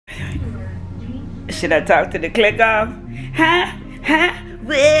Should I talk to the click off? Huh?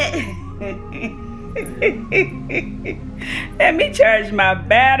 What? Let me charge my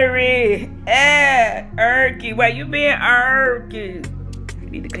battery. Erky, why you being erky? I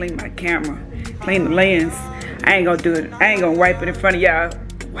need to clean my camera, clean the lens. I ain't gonna do it. I ain't gonna wipe it in front of y'all.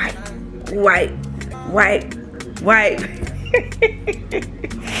 Wipe.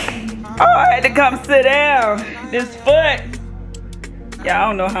 Oh, I had to come sit down. This foot. Yeah, I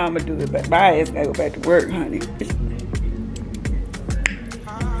don't know how I'm gonna do it, but my ass gotta go back to work, honey.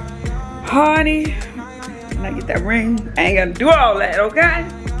 Honey, when I get that ring, I ain't gonna do all that, okay?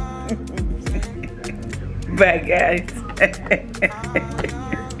 Bye, guys.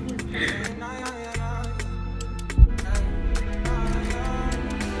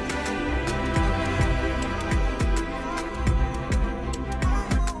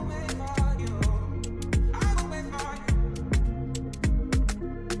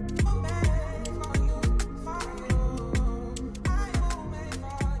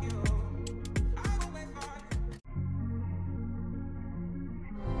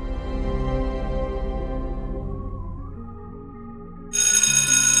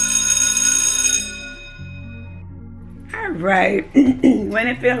 Right. When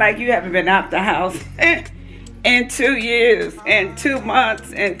it feel like you haven't been out the house in 2 years, and 2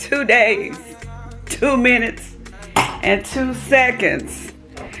 months, and 2 days, 2 minutes, and 2 seconds,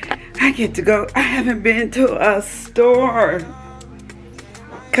 I get to go. I haven't been to a store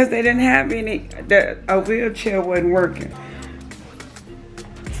because they didn't have any. A wheelchair wasn't working,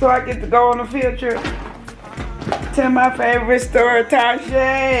 so I get to go on a field trip to my favorite store,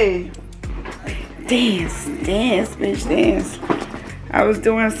 Tasha. Dance, bitch, dance. I was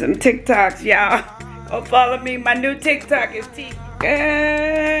doing some TikToks, y'all. Go follow me. My new TikTok is Tikki.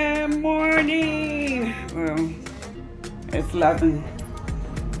 Good morning. Well, it's 11,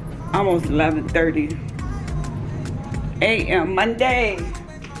 almost 11:30 a.m. Monday,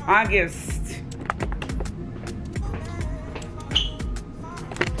 August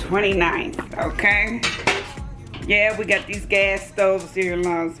 29th, okay? Yeah, we got these gas stoves here in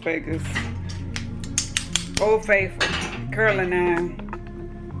Las Vegas. Old Faithful, curling iron.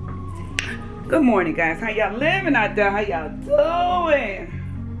 Good morning, guys. How y'all living out there? How y'all doing?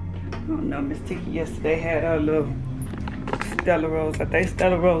 I don't know, Miss Tikki yesterday had her little Stella Rose. I think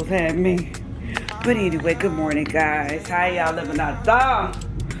Stella Rose had me. But anyway, good morning, guys. How y'all living out there?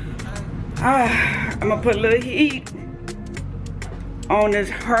 I'm gonna put a little heat on this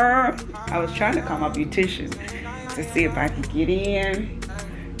hair. I was trying to call my beautician to see if I could get in,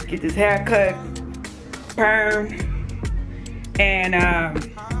 get this haircut, perm, and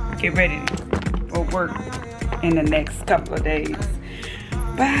get ready for work in the next couple of days.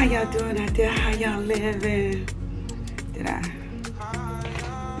 But how y'all doing out there? How y'all living? Did I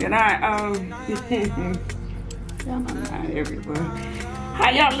y'all not everywhere. How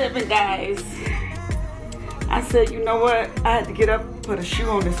y'all living, guys? I said, you know what? I had to get up, put a shoe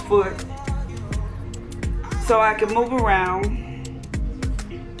on this foot so I can move around.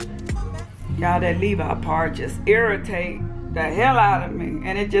 Y'all, that leave-out part just irritate the hell out of me,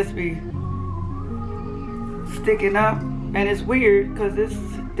 and it just be sticking up, and it's weird because it's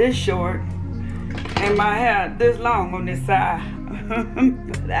this short and my hair this long on this side.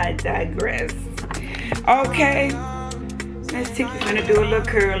 But I digress. Okay, Miss Tikki gonna do a little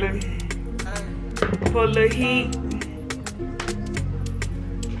curling, put a little heat,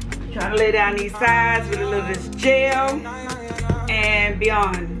 trying to lay down these sides with a little of this gel, and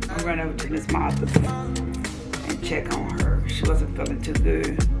beyond. I'll run over to Miss Martha and check on her. She wasn't feeling too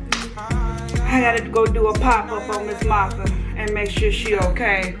good. I gotta go do a pop-up on Miss Martha and make sure she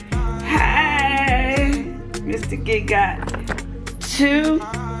okay. Hi! Miss Tikki got 2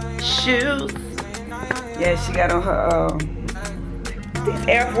 shoes. Yeah, she got on her these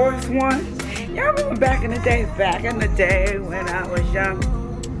Air Force One. Y'all remember back in the day when I was young?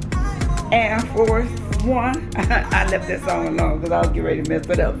 Air Force One. I left that song alone because I was getting ready to mess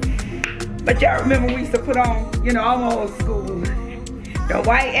it up. But y'all remember we used to put on, you know, I'm old school, the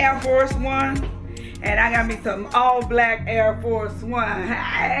white Air Force One, and I got me some all black Air Force One.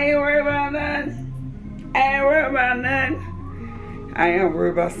 I ain't worried about nothing. I ain't worried about nothing. I am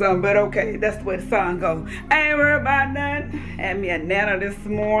worried about something, but okay, that's the way the song goes. I ain't worried about nothing. Had me a nana this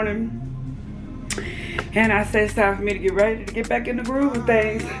morning, and I said it's time for me to get ready to get back in the groove of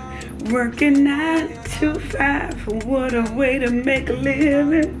things. Working 9 to 5, what a way to make a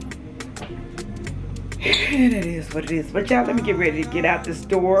living. And it is what it is. But y'all, let me get ready to get out this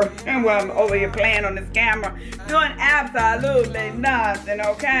door. And while I'm over here playing on this camera, doing absolutely nothing,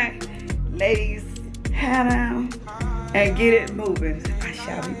 okay? Ladies, head down and get it moving. I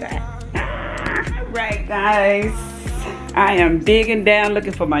shall be back. Right, guys, I am digging down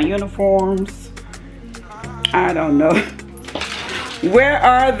looking for my uniforms. I don't know. Where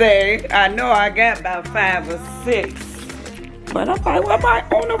are they? I know I got about 5 or 6. But I'm like, where my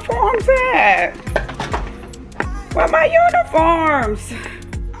uniforms at? Where my uniforms?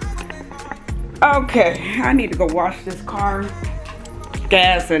 Okay, I need to go wash this car.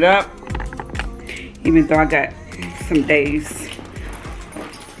 Gas it up. Even though I got some days.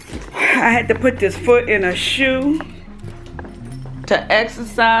 I had to put this foot in a shoe to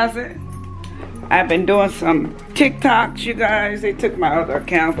exercise it. I've been doing some TikToks, you guys. They took my other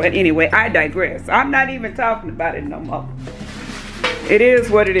account, but anyway, I digress. I'm not even talking about it no more. It is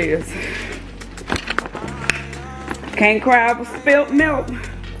what it is. Can't cry over spilt milk.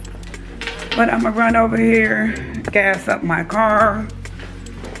 But I'm gonna run over here, gas up my car,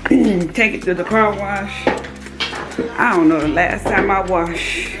 take it to the car wash. I don't know the last time I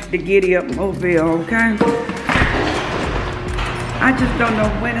washed the giddy up mobile, okay? I just don't know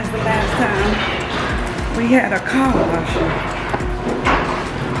when is the last time we had a car washer.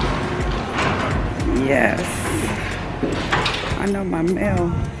 Yes. I know my mail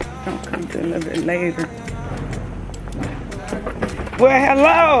don't come till a little bit later. Well,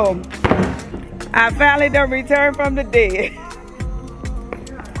 hello. I finally done returned from the dead.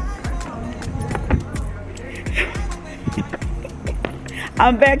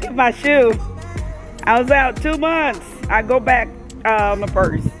 I'm back in my shoe. I was out 2 months. I go back on the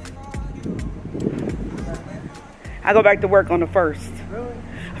 1st. I go back to work on the 1st. Really?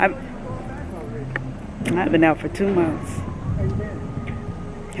 I've been out for 2 months. How you been?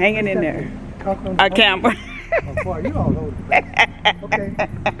 Hanging in there. I can't. Oh, boy, you all over the place. Okay.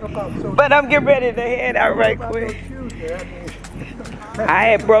 No problem. So, But I'm getting ready to head out right what about quick. those shoes there? I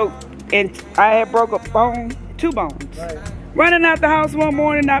had broke a bone, 2 bones. Right. Running out the house one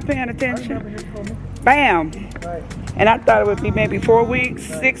morning, not paying I remember attention. you told me. Bam. Right. And I thought it would be maybe 4 weeks,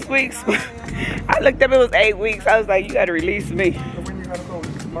 6 weeks. I looked up, it was 8 weeks. I was like, you gotta release me. So when you gotta go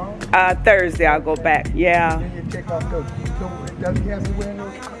tomorrow? Thursday I'll go back, yeah. Then you take off those. So does he have you wearing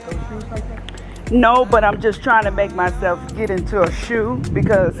those shoes like that? No, but I'm just trying to make myself get into a shoe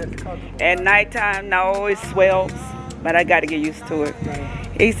because at nighttime, no, it swells. But I gotta get used to it. Right.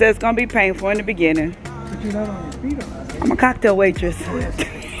 He says it's gonna be painful in the beginning. But you're not on your feet or nothing. I'm a cocktail waitress.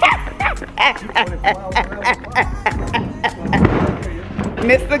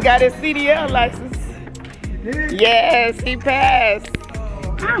 Mr. got his CDL license. You did? Yes, he passed.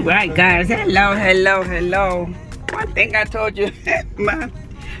 All right, guys. Hello, hello, hello. One thing I told you,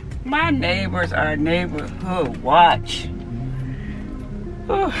 my neighbors are neighborhood watch.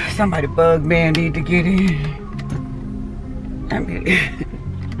 Oh, somebody bugged me and need to get in. I mean,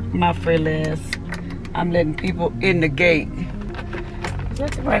 my friend ass. I'm letting people in the gate. Is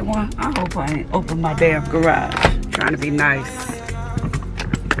that the right one? I hope I ain't open my damn garage. Trying to be nice.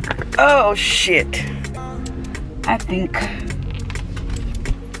 Oh shit. I think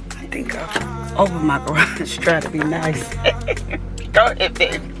I'll open my garage. Try to be nice. Go ahead,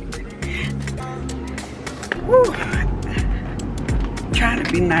 baby. Woo. Trying to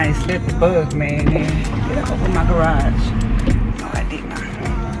be nice. Let the bug man in. Did I open my garage? No, I did not.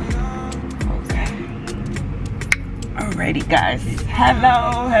 Alrighty, guys.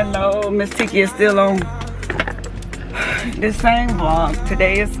 Hello, hello. Miss Tikki is still on this same vlog.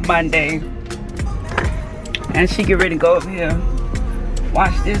 Today is Monday, and she get ready to go over here,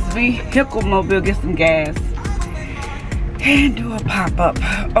 wash this vehicle mobile, get some gas, and do a pop up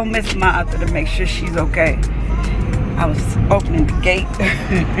on Miss Martha to make sure she's okay. I was opening the gate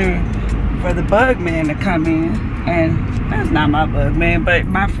for the bug man to come in, and that's not my bug man, but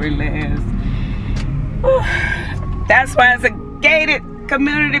my freelance. That's why it's a gated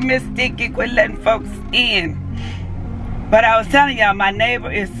community, Miss Tikki. Quit letting folks in. But I was telling y'all, my neighbor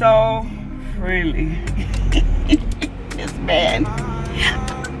is so friendly. This man,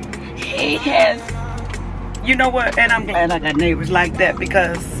 he has, you know what? And I'm glad I got neighbors like that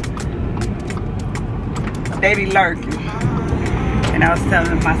because they be lurking. And I was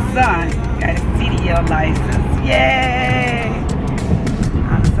telling my son, got his CDL license. Yay!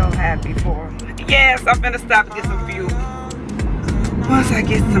 I'm so happy for him. Yes, I'm gonna stop and get some fuel. Once I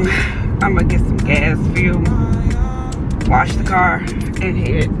get some, I'm gonna get some gas, fuel, wash the car, and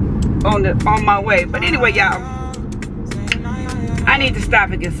head on my way. But anyway, y'all, I need to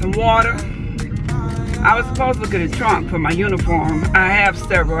stop and get some water. I was supposed to look at the trunk for my uniform. I have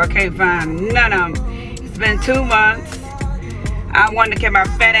several. I can't find none of them. It's been 2 months. I wanted to get my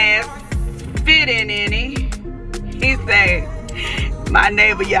fat ass fit in any. He said, my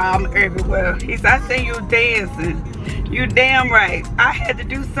neighbor, y'all, I'm everywhere. He said, I see you dancing. You damn right. I had to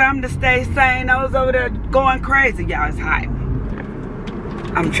do something to stay sane. I was over there going crazy. Y'all, it's hot.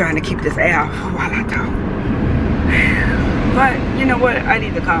 I'm trying to keep this air off while I talk. But you know what? I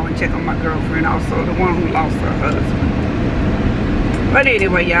need to call and check on my girlfriend also, the one who lost her husband. But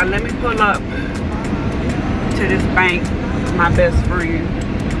anyway, y'all, let me pull up to this bank, my best friend,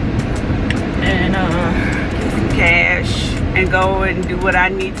 and get some cash and go and do what I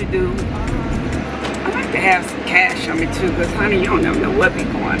need to do. I like to have some cash on me too, because honey, you don't never know what be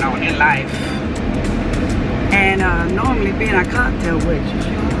going on in life. And normally being a cocktail waitress,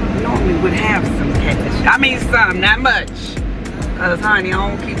 you normally would have some cash. I mean some, not much. Because honey, I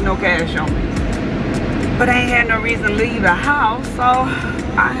don't keep no cash on me. But I ain't had no reason to leave the house, so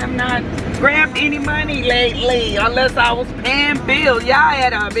I have not grabbed any money lately, unless I was paying bills. Y'all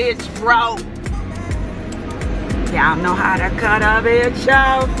had a bitch broke. Y'all know how to cut a bitch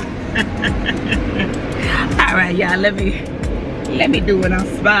off. All right, y'all, let me do what I'm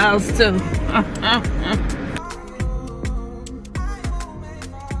supposed to.